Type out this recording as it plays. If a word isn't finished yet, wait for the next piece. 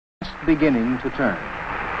beginning to turn.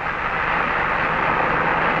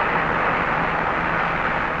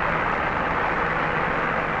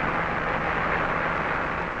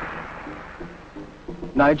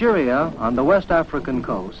 Nigeria, on the West African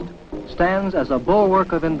coast, stands as a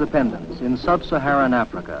bulwark of independence in sub-Saharan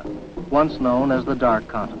Africa, once known as the Dark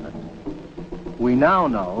Continent. We now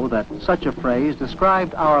know that such a phrase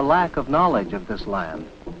described our lack of knowledge of this land,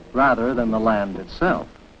 rather than the land itself.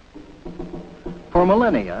 For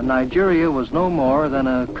millennia, Nigeria was no more than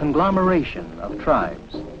a conglomeration of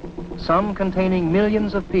tribes, some containing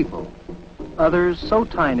millions of people, others so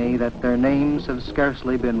tiny that their names have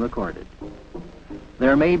scarcely been recorded.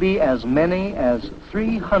 There may be as many as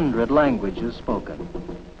 300 languages spoken.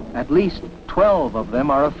 At least 12 of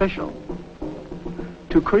them are official.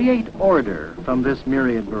 To create order from this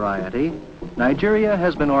myriad variety, Nigeria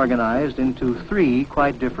has been organized into 3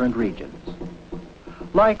 quite different regions.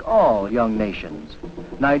 Like all young nations,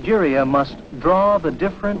 Nigeria must draw the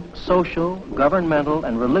different social, governmental,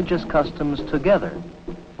 and religious customs together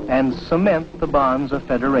and cement the bonds of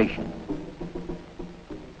federation.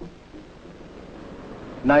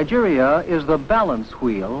 Nigeria is the balance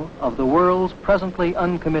wheel of the world's presently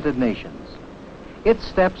uncommitted nations. Its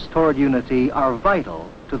steps toward unity are vital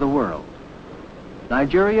to the world.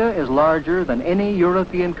 Nigeria is larger than any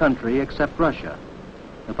European country except Russia.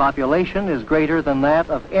 The population is greater than that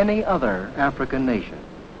of any other African nation.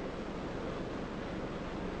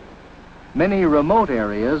 Many remote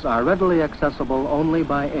areas are readily accessible only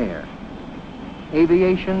by air.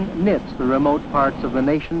 Aviation knits the remote parts of the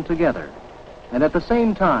nation together, and at the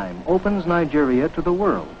same time opens Nigeria to the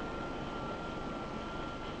world.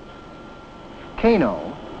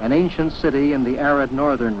 Kano, an ancient city in the arid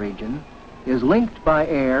northern region, is linked by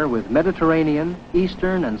air with Mediterranean,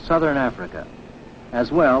 Eastern, and Southern Africa, as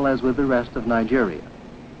well as with the rest of Nigeria.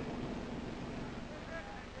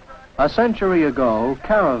 A century ago,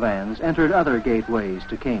 caravans entered other gateways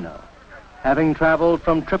to Kano, having traveled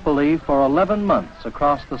from Tripoli for 11 months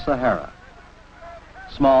across the Sahara.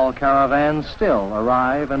 Small caravans still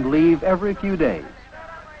arrive and leave every few days.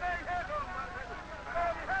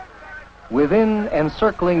 Within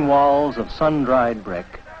encircling walls of sun-dried brick,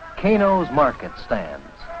 Kano's market stands,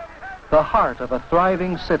 the heart of a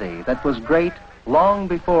thriving city that was great long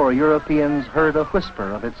before Europeans heard a whisper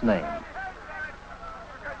of its name.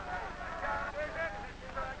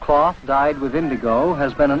 Cloth dyed with indigo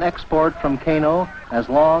has been an export from Kano as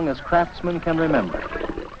long as craftsmen can remember.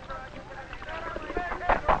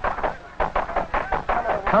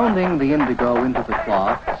 Pounding the indigo into the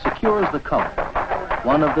cloth secures the color,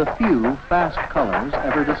 one of the few fast colors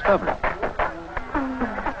ever discovered.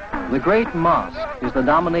 The Great Mosque is the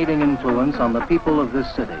dominating influence on the people of this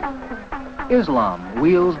city. Islam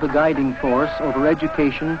wields the guiding force over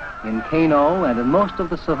education in Kano and in most of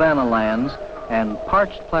the savanna lands and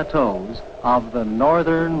parched plateaus of the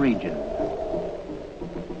northern region.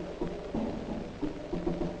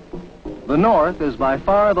 The north is by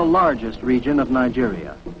far the largest region of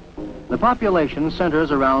Nigeria. The population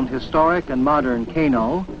centers around historic and modern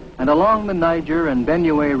Kano and along the Niger and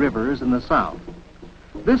Benue rivers in the south.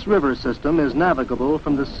 This river system is navigable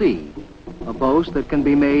from the sea, a boast that can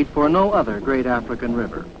be made for no other great African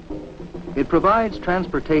river. It provides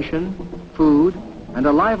transportation, food, and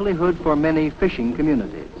a livelihood for many fishing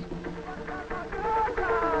communities.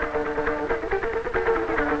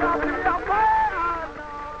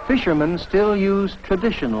 Fishermen still use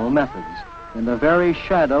traditional methods in the very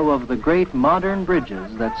shadow of the great modern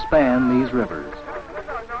bridges that span these rivers.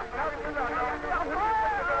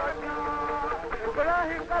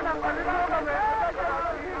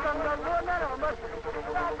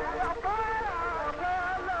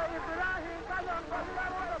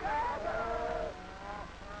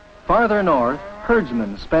 Farther north,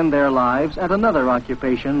 herdsmen spend their lives at another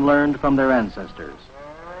occupation learned from their ancestors.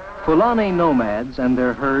 Fulani nomads and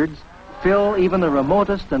their herds fill even the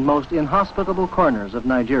remotest and most inhospitable corners of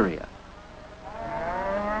Nigeria.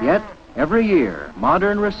 Yet, every year,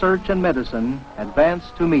 modern research and medicine advance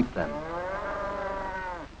to meet them.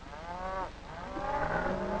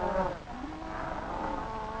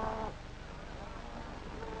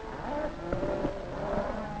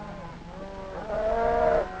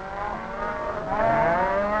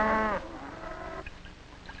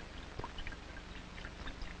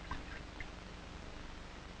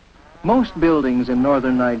 Most buildings in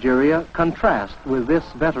northern Nigeria contrast with this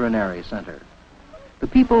veterinary center. The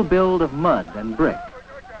people build of mud and brick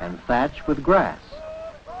and thatch with grass.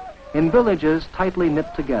 In villages tightly knit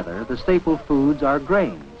together, the staple foods are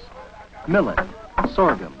grains, millet,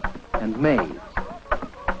 sorghum, and maize.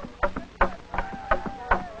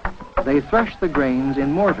 They thresh the grains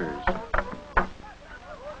in mortars,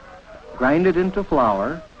 grind it into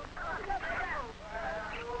flour,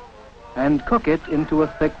 and cook it into a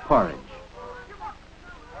thick porridge.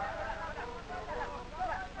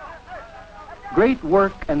 Great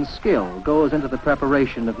work and skill goes into the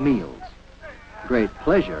preparation of meals, great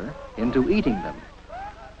pleasure into eating them.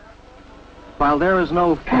 While there is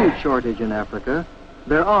no food shortage in Africa,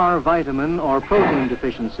 there are vitamin or protein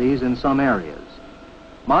deficiencies in some areas.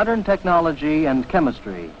 Modern technology and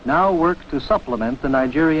chemistry now work to supplement the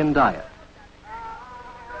Nigerian diet.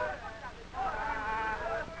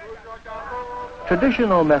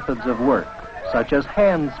 Traditional methods of work, such as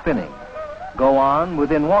hand spinning, go on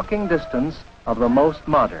within walking distance of the most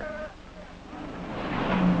modern.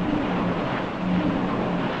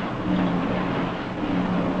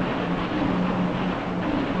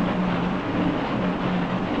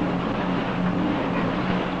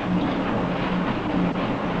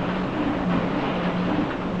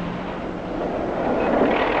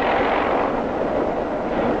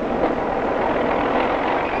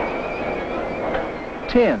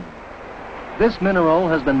 Tin. This mineral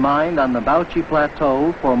has been mined on the Bauchi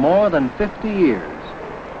Plateau for more than 50 years.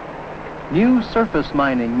 New surface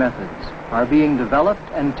mining methods are being developed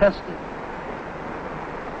and tested.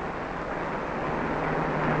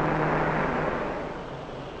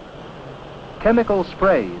 Chemical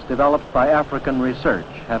sprays developed by African research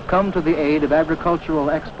have come to the aid of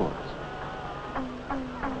agricultural exports.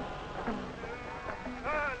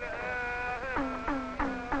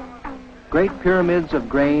 Great pyramids of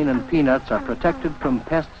grain and peanuts are protected from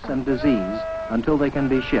pests and disease until they can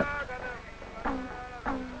be shipped.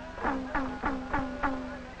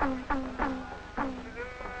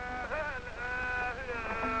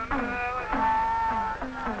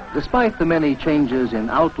 Despite the many changes in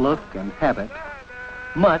outlook and habit,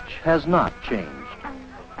 much has not changed.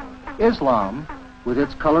 Islam, with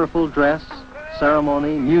its colorful dress,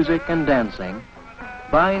 ceremony, music, and dancing,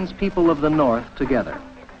 binds people of the North together.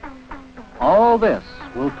 All this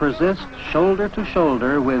will persist shoulder to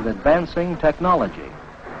shoulder with advancing technology.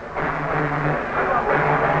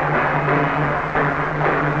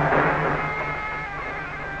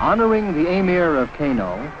 Honoring the Emir of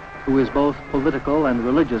Kano, who is both political and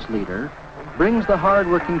religious leader, brings the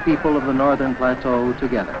hard-working people of the Northern Plateau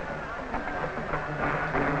together.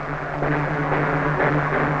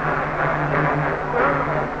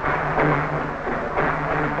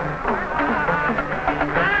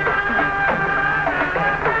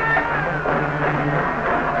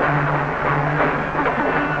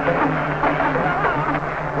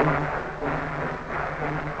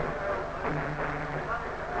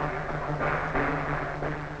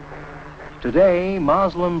 Today,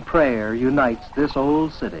 Muslim prayer unites this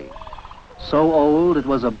old city. So old it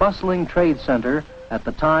was a bustling trade center at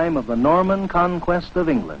the time of the Norman conquest of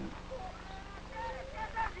England.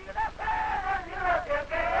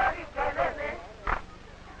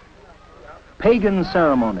 Pagan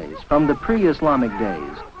ceremonies from the pre-Islamic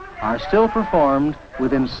days are still performed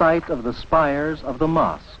within sight of the spires of the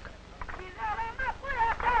mosque.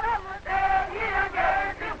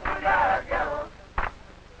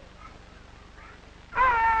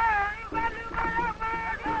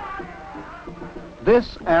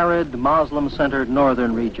 This arid, Muslim-centered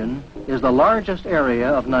northern region is the largest area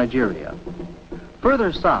of Nigeria.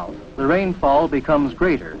 Further south, the rainfall becomes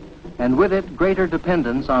greater, and with it, greater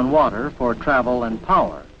dependence on water for travel and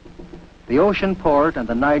power. The ocean port and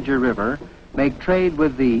the Niger River make trade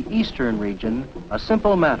with the eastern region a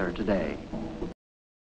simple matter today.